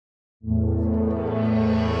Hey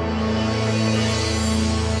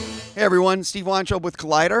everyone, Steve Weintraub with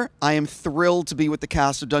Collider. I am thrilled to be with the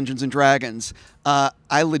cast of Dungeons & Dragons. I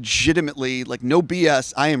legitimately, like no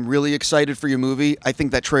BS, I am really excited for your movie. I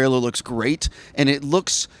think that trailer looks great, and it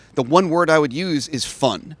looks, the one word I would use is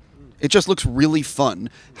fun. It just looks really fun.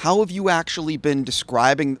 How have you actually been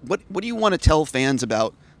describing, what do you want to tell fans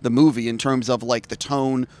about the movie in terms of like the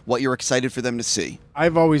tone, what you're excited for them to see?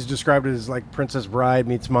 I've always described it as like Princess Bride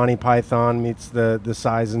meets Monty Python meets the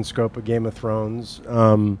size and scope of Game of Thrones.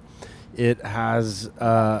 It has,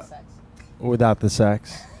 without the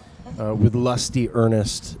sex, with lusty,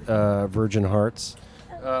 earnest virgin hearts.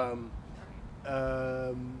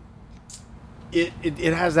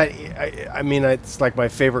 It has that, I mean, it's like my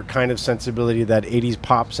favorite kind of sensibility, that 80s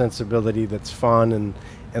pop sensibility that's fun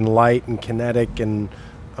and light and kinetic and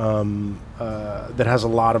that has a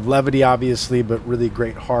lot of levity, obviously, but really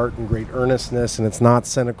great heart and great earnestness. And it's not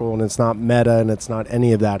cynical and it's not meta and it's not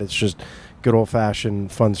any of that. It's just good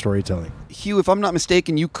old-fashioned fun storytelling. Hugh, if I'm not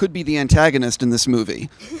mistaken, you could be the antagonist in this movie.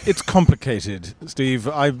 It's complicated, Steve.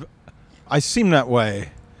 I seem that way,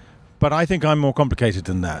 but I think I'm more complicated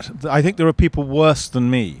than that. I think there are people worse than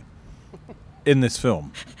me in this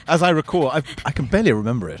film. As I recall, I can barely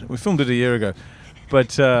remember it. We filmed it a year ago,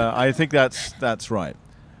 but I think that's right.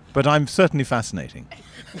 But I'm certainly fascinating.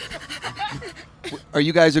 Are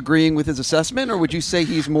you guys agreeing with his assessment, or would you say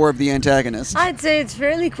he's more of the antagonist? I'd say it's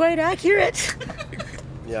fairly quite accurate.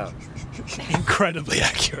 Yeah. Incredibly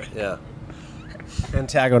accurate. Yeah.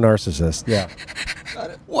 Antago-narcissist, yeah.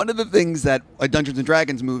 One of the things that a Dungeons &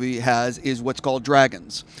 Dragons movie has is what's called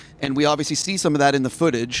dragons. And we obviously see some of that in the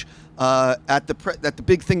footage. At the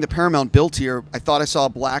big thing that Paramount built here, I thought I saw a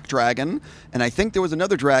black dragon, and I think there was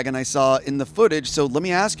another dragon I saw in the footage. So let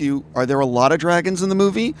me ask you, are there a lot of dragons in the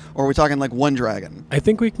movie, or are we talking like one dragon? I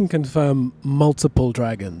think we can confirm multiple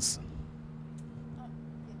dragons.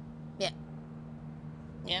 Yeah.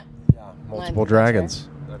 Multiple dragons.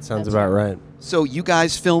 That sounds about right. So you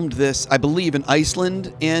guys filmed this, I believe, in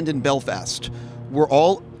Iceland and in Belfast.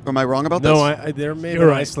 Am I wrong about this? No, they're made of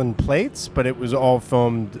Iceland plates, but it was all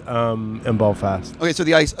filmed in Belfast.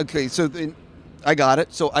 Okay, so I got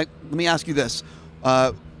it. So let me ask you this.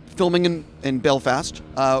 Filming in Belfast,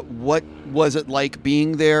 what was it like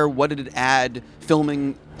being there? What did it add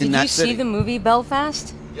filming in that city? Did you see the movie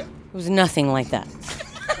Belfast? Yeah. It was nothing like that.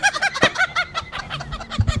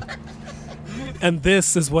 And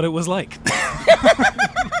this is what it was like.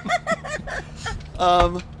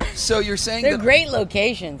 So you're saying They're great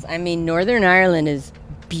locations. I mean, Northern Ireland is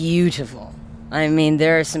beautiful. I mean,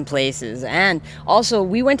 there are some places. And also,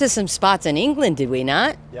 we went to some spots in England, did we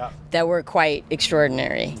not? Yeah. That were quite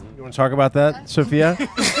extraordinary. You want to talk about that, Sophia?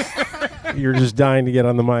 You're just dying to get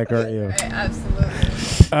on the mic, aren't you?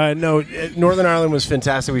 Absolutely. No, Northern Ireland was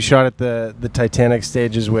fantastic. We shot at the Titanic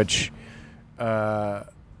stages, which...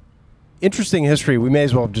 interesting history. We may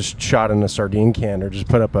as well have just shot in a sardine can or just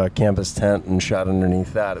put up a canvas tent and shot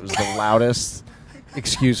underneath that. It was the loudest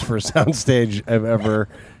excuse for a soundstage I've ever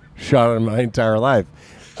shot in my entire life.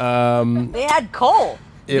 They had coal.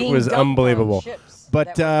 It was unbelievable.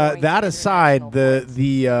 But that aside, I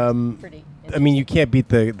mean, you can't beat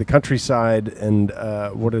the countryside and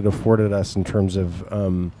what it afforded us in terms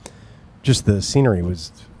of just the scenery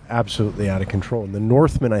was absolutely out of control. And the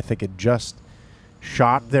Northmen, I think, had just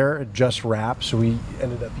shot there, it just wrapped, so we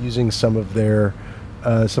ended up using some of their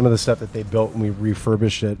some of the stuff that they built, and we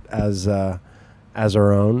refurbished it as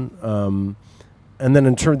our own. And then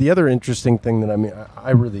in terms, the other interesting thing that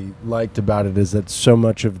I really liked about it is that so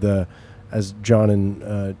much of the, as John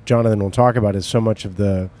and Jonathan will talk about, is so much of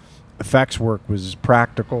the effects work was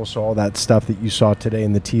practical. So all that stuff that you saw today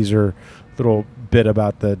in the teaser, little bit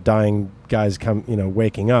about the dying guys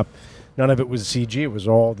waking up. None of it was CG. It was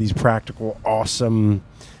all these practical, awesome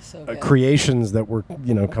creations that were,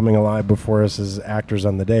 coming alive before us as actors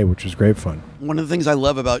on the day, which was great fun. One of the things I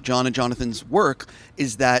love about John and Jonathan's work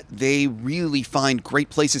is that they really find great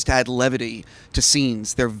places to add levity to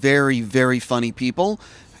scenes. They're very, very funny people.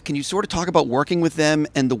 Can you sort of talk about working with them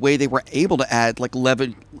and the way they were able to add like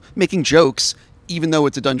levity, making jokes, even though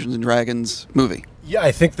it's a Dungeons and Dragons movie? Yeah,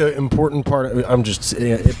 I think the important part. I'm just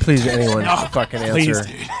please anyone fucking answer. Please,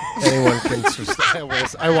 dude. Anyone can.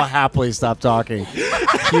 I will happily stop talking.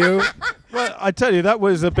 Hugh. Well, I tell you, that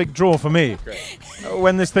was a big draw for me.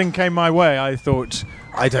 When this thing came my way, I thought,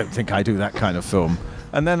 I don't think I do that kind of film.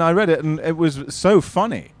 And then I read it, and it was so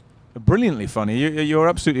funny, brilliantly funny. You're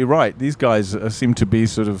absolutely right. These guys seem to be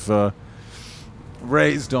sort of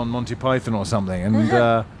raised on Monty Python or something, and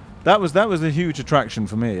that was a huge attraction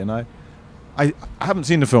for me. And I haven't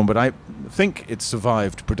seen the film, but I think it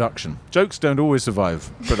survived production. Jokes don't always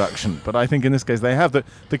survive production, but I think in this case they have. The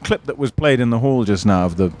clip that was played in the hall just now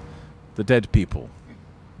of the dead people.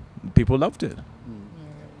 People loved it.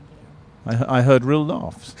 I heard real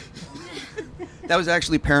laughs. That was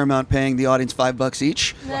actually Paramount paying the audience $5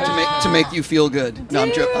 each to make you feel good. No,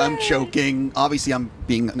 I'm joking. Obviously, I'm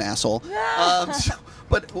being an asshole.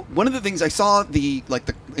 But one of the things I saw,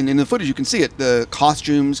 and in the footage you can see it, the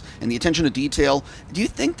costumes and the attention to detail. Do you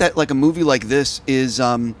think that like a movie like this is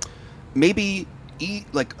maybe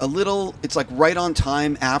like a little? It's like right on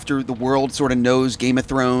time after the world sort of knows Game of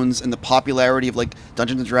Thrones and the popularity of like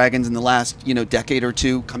Dungeons and Dragons in the last decade or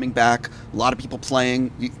two coming back. A lot of people playing.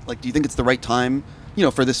 Do you think it's the right time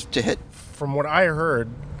for this to hit? From what I heard,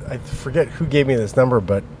 I forget who gave me this number,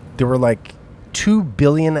 but there were like 2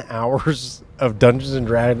 billion hours of Dungeons and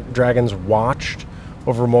Dragons watched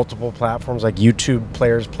over multiple platforms, like YouTube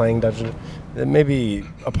players playing Dungeons. It may be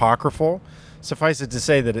apocryphal. Suffice it to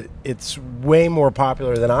say that it's way more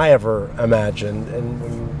popular than I ever imagined. And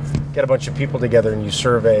when you get a bunch of people together and you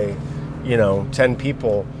survey, 10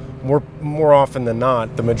 people, more often than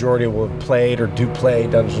not, the majority will have played or do play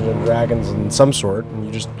Dungeons and Dragons in some sort, and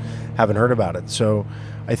you just haven't heard about it. So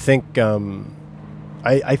I think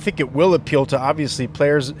I think it will appeal to obviously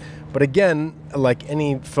players, but again, like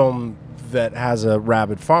any film that has a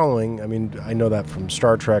rabid following, I mean, I know that from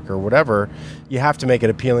Star Trek or whatever, you have to make it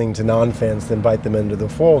appealing to non-fans to invite them into the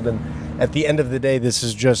fold. And at the end of the day, this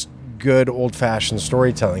is just good old-fashioned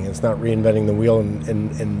storytelling. It's not reinventing the wheel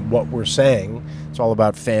in what we're saying. It's all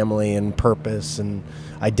about family and purpose and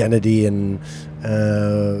identity and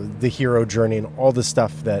the hero journey and all the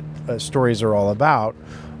stuff that stories are all about.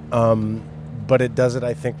 But it does it,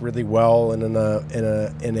 I think, really well and in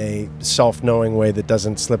a self-knowing way that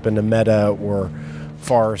doesn't slip into meta or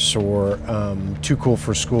farce or too cool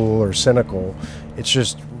for school or cynical. It's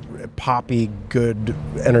just poppy, good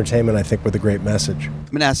entertainment, I think, with a great message. I'm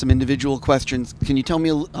going to ask some individual questions. Can you tell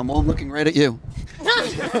me? I'm all looking right at you.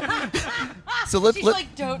 So let's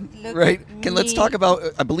don't look right. at Can let's me. talk about?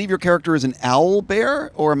 I believe your character is an owl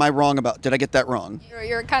bear, or am I wrong about? Did I get that wrong?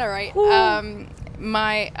 You're kind of right.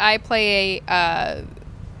 I play a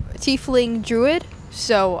tiefling druid,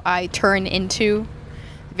 so I turn into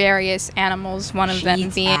various animals. One of She them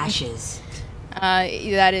eats being ashes.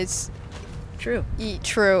 that is True.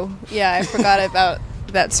 true. Yeah, I forgot about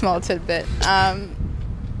that small tidbit.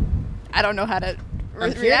 I don't know how to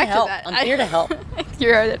I'm here to react help. to that. I'm here to help.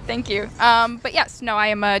 Thank you. But yes, no, I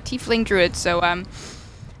am a tiefling druid, so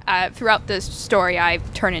throughout this story, I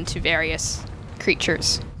turn into various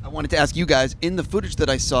creatures. I wanted to ask you guys, in the footage that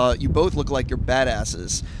I saw, you both look like you're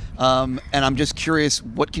badasses. And I'm just curious,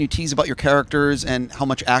 what can you tease about your characters and how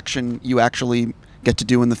much action you actually get to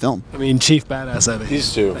do in the film? I mean, Chief Badass, I think.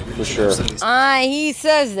 These two, for sure. He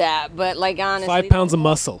says that, but like honestly, 5 pounds of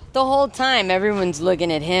muscle. the whole time everyone's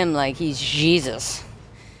looking at him like he's Jesus.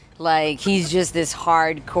 Like he's just this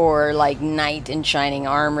hardcore like knight in shining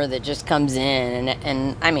armor that just comes in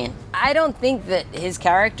and I mean, I don't think that his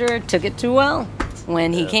character took it too well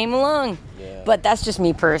when he came along. Yeah. But that's just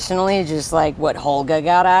me personally, just like what Holga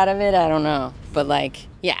got out of it, I don't know. But like,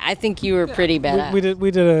 yeah, I think you were pretty badass.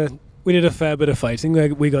 We did a fair bit of fighting.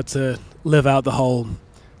 We got to live out the whole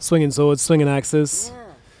swinging swords, swinging axes,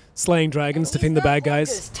 slaying dragons, defeating the bad guys.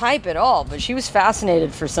 Holga's type at all, but she was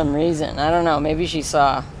fascinated for some reason. I don't know. Maybe she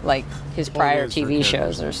saw like his prior Holga's her TV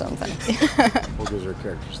shows or something. Holga's her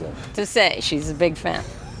characters, though. To say she's a big fan.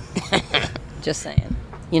 Just saying.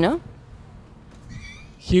 You know?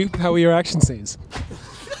 Hugh, how were your action scenes?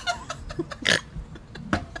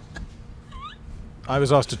 I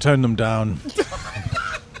was asked to tone them down.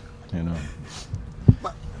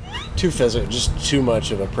 Too physical, just too much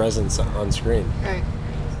of a presence on screen. Right.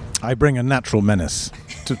 I bring a natural menace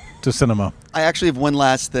to cinema. I actually have one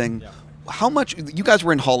last thing. How much, you guys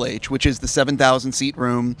were in Hall H, which is the 7,000 seat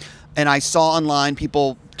room, and I saw online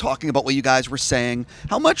people talking about what you guys were saying.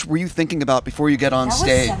 How much were you thinking about before you get on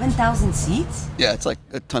stage? 7,000 seats? Yeah, it's like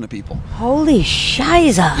a ton of people. Holy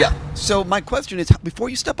shiza. Yeah. So my question is, before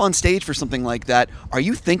you step on stage for something like that, are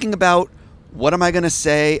you thinking about what am I going to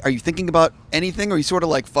say? Are you thinking about anything? Or are you sort of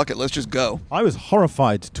like, fuck it, let's just go? I was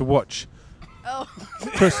horrified to watch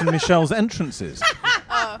Chris and Michelle's entrances.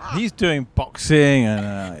 He's doing boxing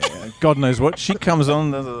and God knows what. She comes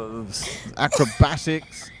on the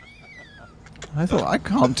acrobatics. I thought, I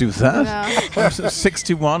can't do that. No. I'm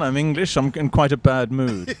 61, I'm English, I'm in quite a bad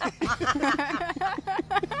mood.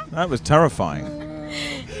 That was terrifying.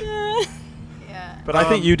 Yeah. But I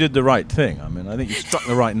think you did the right thing. I mean, I think you struck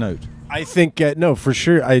the right note. I think, no, for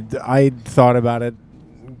sure. I thought about it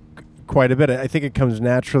quite a bit. I think it comes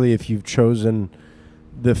naturally if you've chosen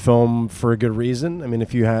the film for a good reason. I mean,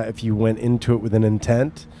 if you went into it with an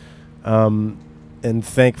intent, and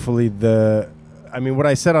thankfully what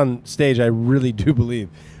I said on stage, I really do believe,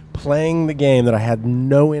 playing the game that I had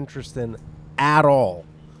no interest in at all,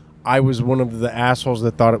 I was one of the assholes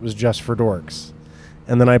that thought it was just for dorks.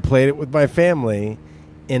 And then I played it with my family,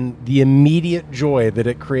 and the immediate joy that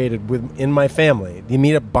it created in my family, the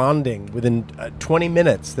immediate bonding within 20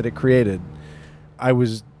 minutes that it created, I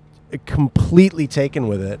was completely taken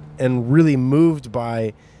with it and really moved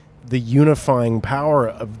by the unifying power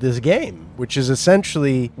of this game, which is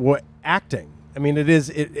essentially what acting. I mean,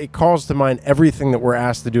 it calls to mind everything that we're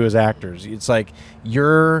asked to do as actors. It's like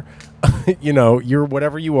you're you're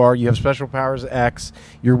whatever you are. You have special powers X.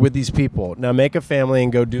 You're with these people. Now make a family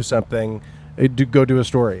and go do something. Go do a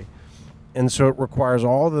story. And so it requires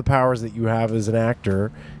all of the powers that you have as an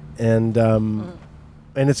actor, and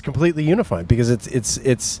it's completely unified because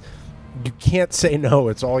it's you can't say no.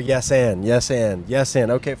 It's all yes and.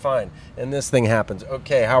 Okay, fine. And this thing happens.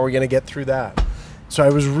 Okay, how are we going to get through that? So I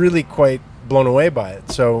was really quite blown away by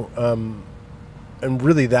it. So, and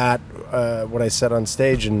really that, what I said on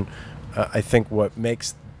stage, and I think what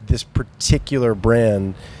makes this particular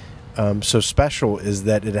brand so special is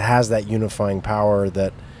that it has that unifying power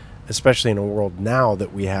that, especially in a world now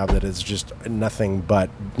that we have that is just nothing but,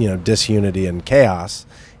 disunity and chaos,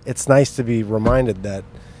 it's nice to be reminded that,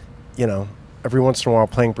 every once in a while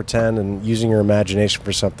playing pretend and using your imagination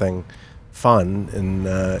for something fun and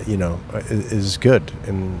is good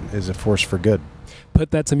and is a force for good. Put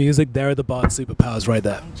that to music. There are the Bond superpowers right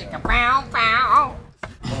there.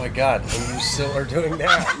 Oh my God! And you still are doing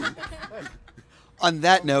that. On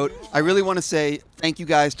that note, I really want to say thank you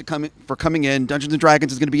guys for coming in. Dungeons &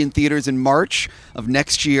 Dragons is going to be in theaters in March of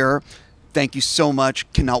next year. Thank you so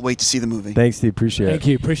much. Cannot wait to see the movie. Thanks, Steve. Appreciate it. Thank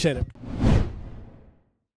you. Appreciate it.